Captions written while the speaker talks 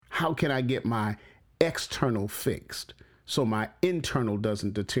how can I get my external fixed so my internal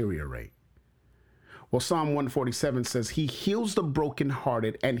doesn't deteriorate? Well, Psalm 147 says he heals the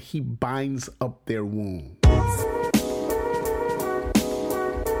brokenhearted and he binds up their wounds.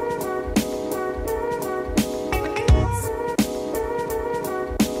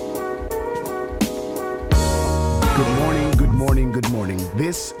 Good morning.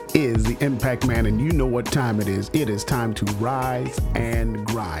 This is the Impact Man, and you know what time it is. It is time to rise and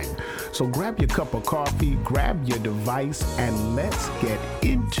grind. So grab your cup of coffee, grab your device, and let's get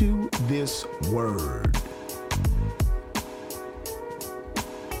into this word.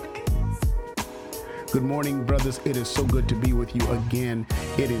 Good morning, brothers. It is so good to be with you again.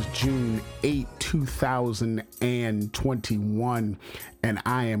 It is June 8, 2021, and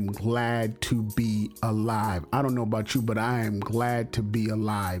I am glad to be alive. I don't know about you, but I am glad to be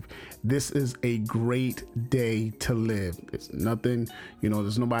alive. This is a great day to live. It's nothing,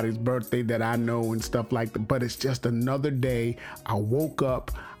 there's nobody's birthday that I know and stuff like that, but it's just another day. I woke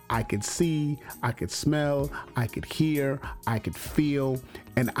up. I could see, I could smell, I could hear, I could feel,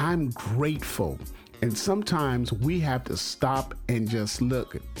 and I'm grateful. And sometimes we have to stop and just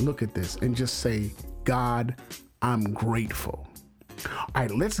look at this and just say, God, I'm grateful. All right,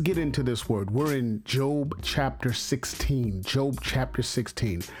 let's get into this word. We're in Job chapter 16. Job chapter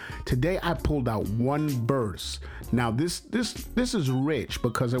 16. Today I pulled out one verse. Now this is rich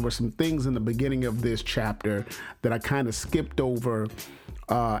because there were some things in the beginning of this chapter that I kind of skipped over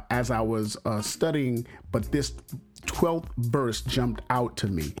as I was studying, but this 12th verse jumped out to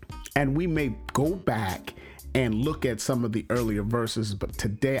me. And we may go back and look at some of the earlier verses, but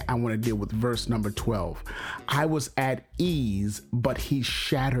today I want to deal with verse number 12. I was at ease, but he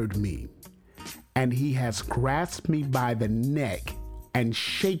shattered me, and he has grasped me by the neck and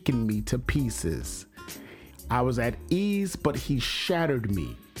shaken me to pieces. I was at ease, but he shattered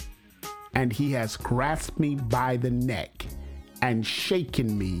me, and he has grasped me by the neck and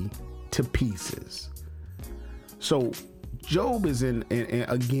shaken me to pieces. So Job is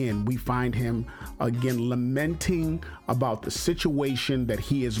again, we find him again lamenting about the situation that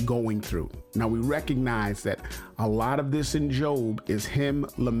he is going through. Now we recognize that a lot of this in Job is him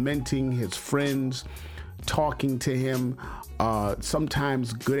lamenting his friends, talking to him,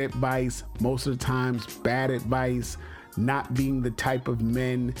 sometimes good advice, most of the times bad advice, not being the type of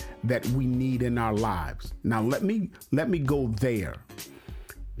men that we need in our lives. Now let me go there.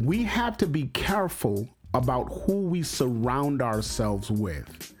 We have to be careful about who we surround ourselves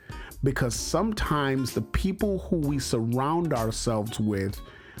with, because sometimes the people who we surround ourselves with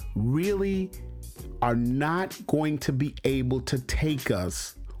really are not going to be able to take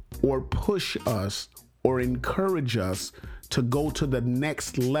us or push us or encourage us to go to the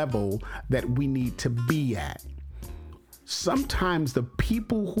next level that we need to be at. Sometimes the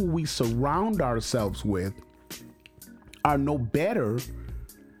people who we surround ourselves with are no better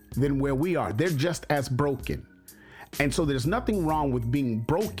than where we are. They're just as broken. And so there's nothing wrong with being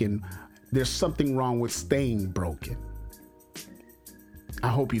broken. There's something wrong with staying broken. I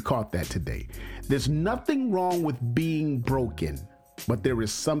hope you caught that today. There's nothing wrong with being broken, but there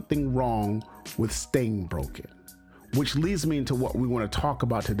is something wrong with staying broken, which leads me into what we want to talk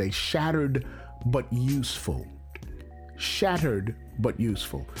about today. Shattered but useful. Shattered but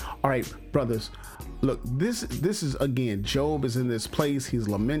useful. All right, brothers, look, this is, again, Job is in this place. He's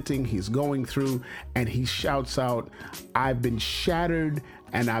lamenting, he's going through, and he shouts out, I've been shattered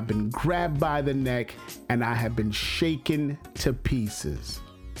and I've been grabbed by the neck and I have been shaken to pieces.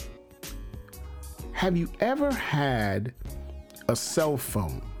 Have you ever had a cell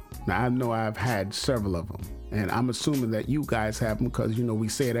phone? Now, I know I've had several of them, and I'm assuming that you guys have them because, we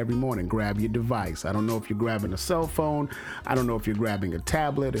say it every morning, grab your device. I don't know if you're grabbing a cell phone. I don't know if you're grabbing a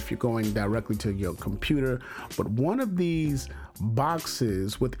tablet, if you're going directly to your computer. But one of these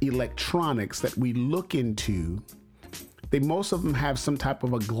boxes with electronics that we look into, most of them have some type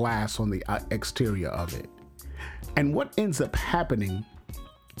of a glass on the exterior of it. And what ends up happening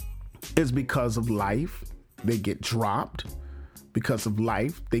is because of life, they get dropped. Because of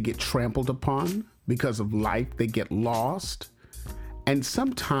life, they get trampled upon. Because of life, they get lost. And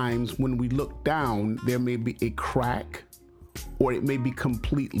sometimes when we look down, there may be a crack or it may be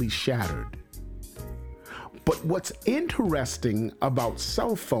completely shattered. But what's interesting about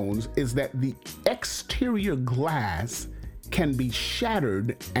cell phones is that the exterior glass can be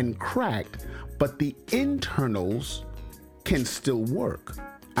shattered and cracked, but the internals can still work.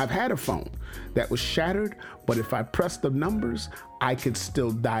 I've had a phone that was shattered, but if I pressed the numbers, I could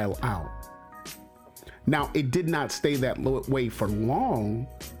still dial out. Now, it did not stay that way for long,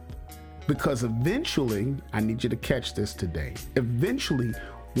 because eventually, I need you to catch this today, eventually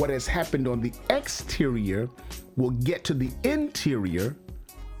what has happened on the exterior will get to the interior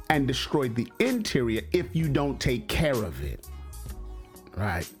and destroy the interior if you don't take care of it.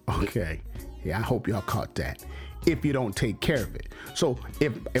 Right? Okay. Yeah, I hope y'all caught that. If you don't take care of it. So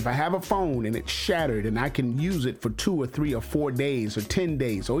if I have a phone and it's shattered and I can use it for 2 or 3 or 4 days or 10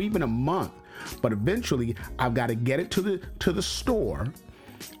 days or even a month, but eventually I've got to get it to the store.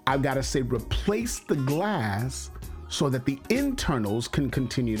 I've got to say replace the glass so that the internals can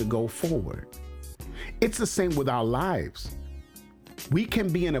continue to go forward. It's the same with our lives. We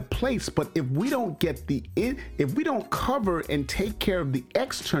can be in a place, but if we don't get if we don't cover and take care of the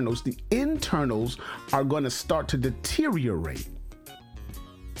externals, the internals are going to start to deteriorate.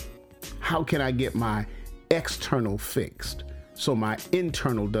 How can I get my external fixed so my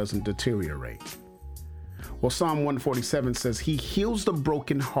internal doesn't deteriorate? Well, Psalm 147 says he heals the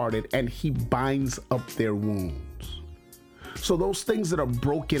brokenhearted and he binds up their wounds. So those things that are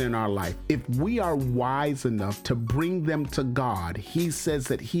broken in our life, if we are wise enough to bring them to God, he says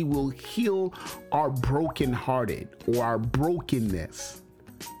that he will heal our brokenhearted or our brokenness.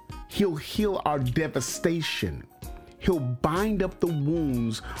 He'll heal our devastation. He'll bind up the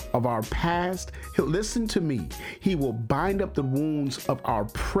wounds of our past. Listen to me. He will bind up the wounds of our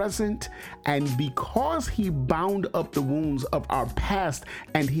present. And because he bound up the wounds of our past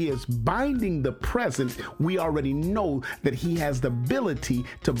and he is binding the present, we already know that he has the ability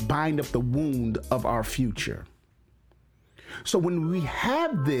to bind up the wound of our future. So when we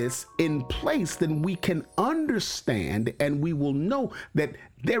have this in place, then we can understand and we will know that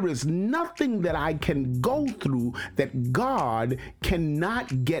there is nothing that I can go through that God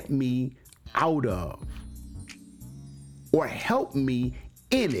cannot get me out of or help me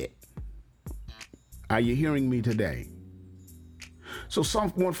in it. Are you hearing me today? So Psalm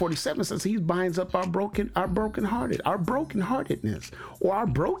 147 says he binds up our brokenheartedness or our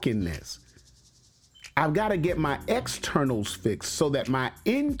brokenness. I've got to get my externals fixed so that my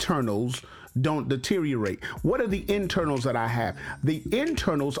internals don't deteriorate. What are the internals that I have? The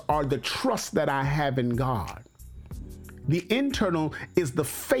internals are the trust that I have in God. The internal is the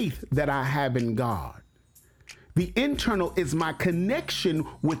faith that I have in God. The internal is my connection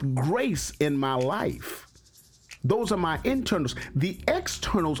with grace in my life. Those are my internals. The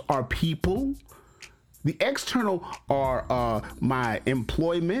externals are people. The external are my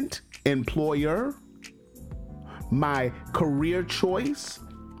employment, employer, my career choice,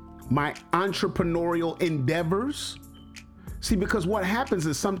 my entrepreneurial endeavors. See, because what happens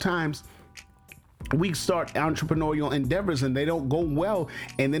is sometimes we start entrepreneurial endeavors and they don't go well,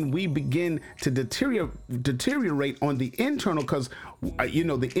 and then we begin to deteriorate on the internal because,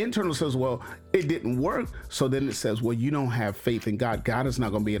 the internal says, well, it didn't work. So then it says, well, you don't have faith in God. God is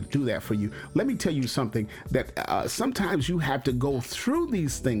not going to be able to do that for you. Let me tell you something that sometimes you have to go through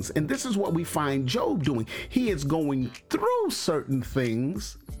these things. And this is what we find Job doing. He is going through certain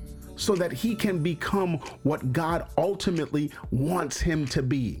things so that he can become what God ultimately wants him to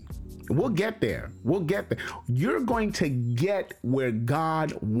be. We'll get there. You're going to get where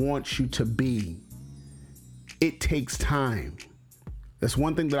God wants you to be. It takes time. That's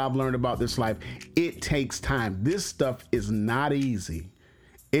one thing that I've learned about this life. It takes time. This stuff is not easy.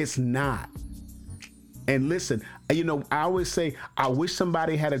 It's not. And listen, I always say, I wish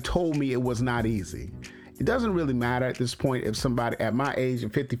somebody had told me it was not easy. It doesn't really matter at this point if somebody at my age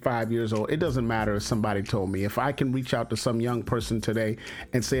of 55 years old, it doesn't matter if somebody told me. If I can reach out to some young person today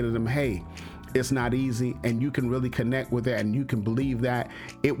and say to them, hey, it's not easy, and you can really connect with that and you can believe that,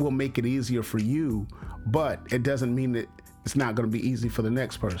 it will make it easier for you, but it doesn't mean that it's not going to be easy for the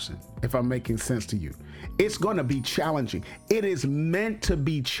next person, if I'm making sense to you. It's going to be challenging. It is meant to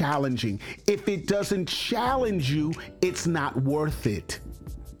be challenging. If it doesn't challenge you, it's not worth it.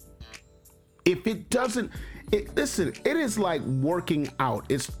 If it doesn't, listen, it is like working out.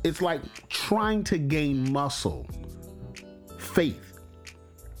 It's like trying to gain muscle, faith,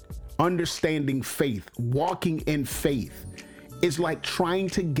 understanding faith, walking in faith. It's like trying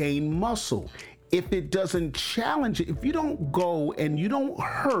to gain muscle. If it doesn't challenge it, if you don't go and you don't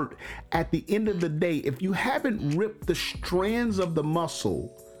hurt at the end of the day, if you haven't ripped the strands of the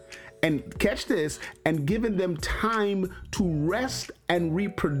muscle and catch this and given them time to rest and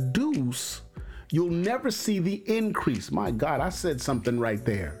reproduce, you'll never see the increase. My God, I said something right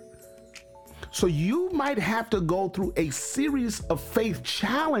there. So you might have to go through a series of faith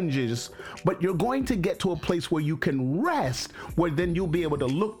challenges, but you're going to get to a place where you can rest, where then you'll be able to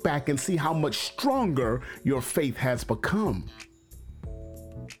look back and see how much stronger your faith has become.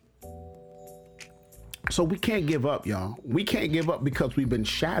 So we can't give up, y'all. We can't give up because we've been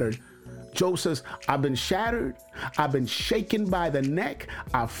shattered. Job says, I've been shattered. I've been shaken by the neck.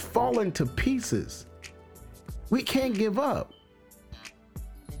 I've fallen to pieces. We can't give up.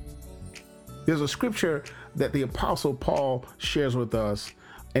 There's a scripture that the Apostle Paul shares with us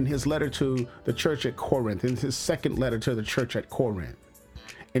in his letter to the church at Corinth, in his second letter to the church at Corinth.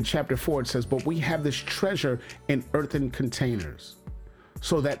 In chapter 4, it says, but we have this treasure in earthen containers,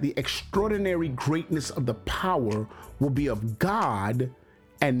 so that the extraordinary greatness of the power will be of God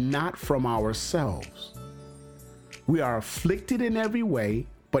and not from ourselves. We are afflicted in every way,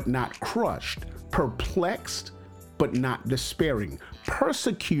 but not crushed, perplexed, but not despairing,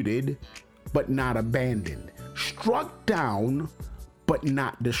 persecuted, but not abandoned, struck down, but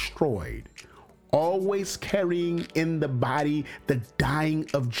not destroyed, always carrying in the body the dying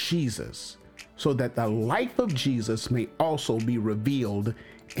of Jesus, so that the life of Jesus may also be revealed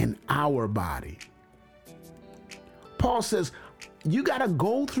in our body. Paul says, you got to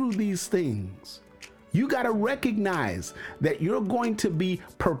go through these things. You got to recognize that you're going to be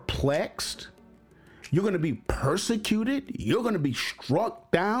perplexed. You're going to be persecuted. You're going to be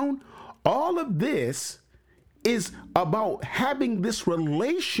struck down. All of this is about having this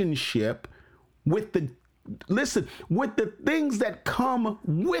relationship with the things that come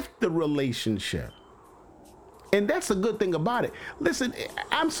with the relationship. And that's a good thing about it. Listen,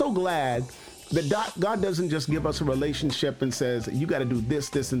 I'm so glad that God doesn't just give us a relationship and says, you got to do this,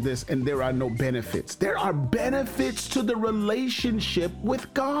 this, and this, and there are no benefits. There are benefits to the relationship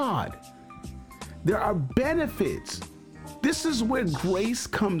with God. There are benefits. This is where grace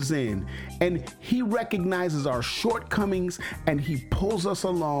comes in, and he recognizes our shortcomings and he pulls us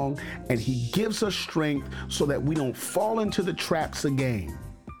along and he gives us strength so that we don't fall into the traps again.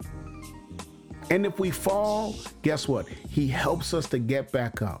 And if we fall, guess what? He helps us to get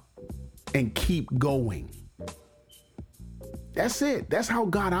back up and keep going. That's it. That's how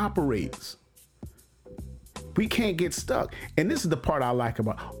God operates. We can't get stuck. And this is the part I like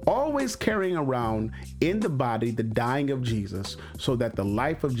about always carrying around in the body the dying of Jesus, so that the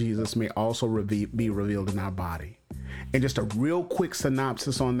life of Jesus may also be revealed in our body. And just a real quick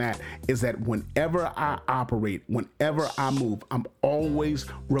synopsis on that is that whenever I operate, whenever I move, I'm always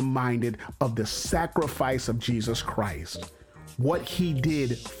reminded of the sacrifice of Jesus Christ. What he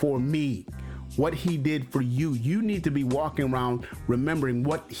did for me, what he did for you. You need to be walking around remembering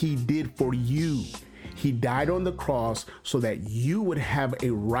what he did for you. He died on the cross so that you would have a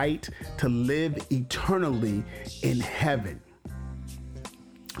right to live eternally in heaven,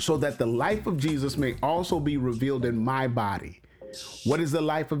 so that the life of Jesus may also be revealed in my body. What is the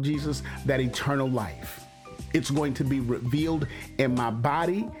life of Jesus? That eternal life. It's going to be revealed in my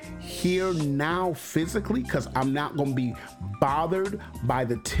body here now physically, because I'm not going to be bothered by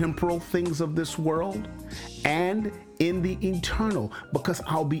the temporal things of this world, and in the eternal, because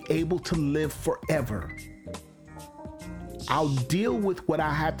I'll be able to live forever. I'll deal with what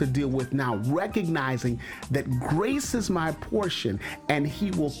I have to deal with now, recognizing that grace is my portion and he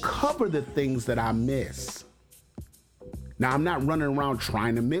will cover the things that I miss. Now, I'm not running around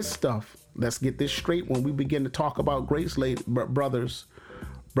trying to miss stuff. Let's get this straight when we begin to talk about grace, brothers.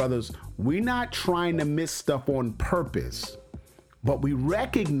 We're not trying to miss stuff on purpose, but we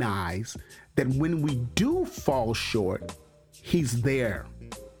recognize that when we do fall short, he's there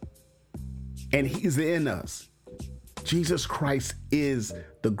and he's in us. Jesus Christ is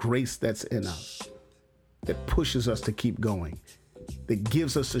the grace that's in us, that pushes us to keep going, that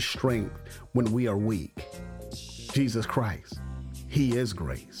gives us the strength when we are weak. Jesus Christ, he is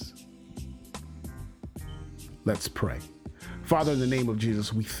grace. Let's pray. Father, in the name of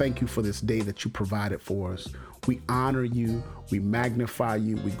Jesus, we thank you for this day that you provided for us. We honor you, we magnify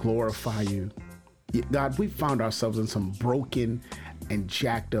you, we glorify you. God, we found ourselves in some broken and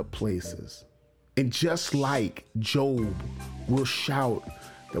jacked up places. And just like Job, we'll shout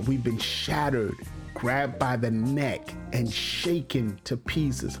that we've been shattered, grabbed by the neck, and shaken to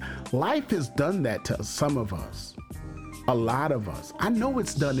pieces. Life has done that to some of us, a lot of us. I know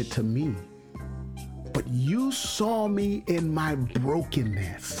it's done it to me. But you saw me in my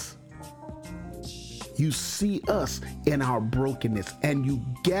brokenness. You see us in our brokenness, and you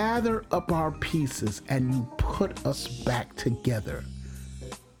gather up our pieces and you put us back together.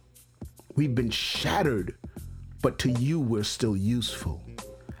 We've been shattered, but to you we're still useful.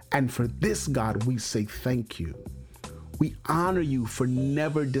 And for this, God, we say thank you. We honor you for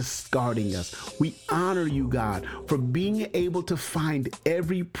never discarding us. We honor you, God, for being able to find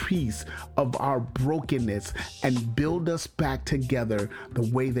every piece of our brokenness and build us back together the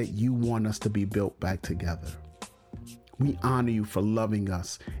way that you want us to be built back together. We honor you for loving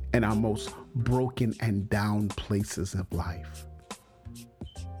us in our most broken and down places of life.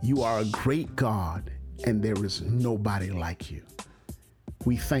 You are a great God, and there is nobody like you.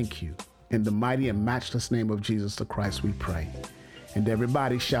 We thank you. In the mighty and matchless name of Jesus the Christ, we pray. And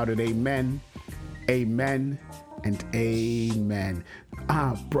everybody shouted amen, amen, and amen.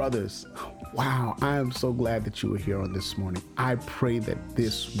 Brothers, wow, I am so glad that you were here on this morning. I pray that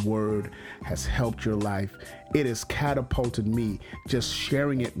this word has helped your life. It has catapulted me just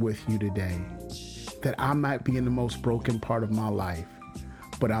sharing it with you today, that I might be in the most broken part of my life,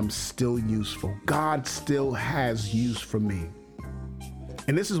 but I'm still useful. God still has use for me.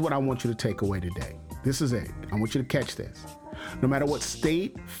 And this is what I want you to take away today. This is it. I want you to catch this. No matter what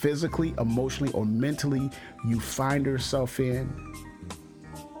state, physically, emotionally, or mentally you find yourself in,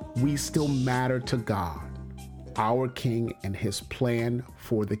 we still matter to God, our King, and his plan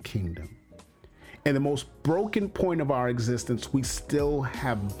for the kingdom. In the most broken point of our existence, we still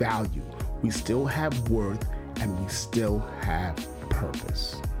have value, we still have worth, and we still have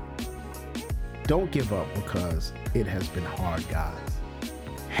purpose. Don't give up because it has been hard, guys.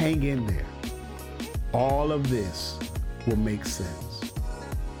 Hang in there. All of this will make sense.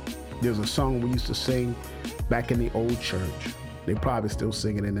 There's a song we used to sing back in the old church. They probably still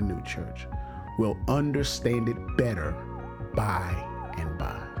sing it in the new church. We'll understand it better by and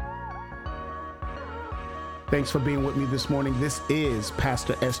by. Thanks for being with me this morning. This is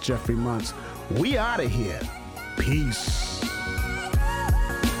Pastor S. Jeffrey Muntz. We out of here. Peace.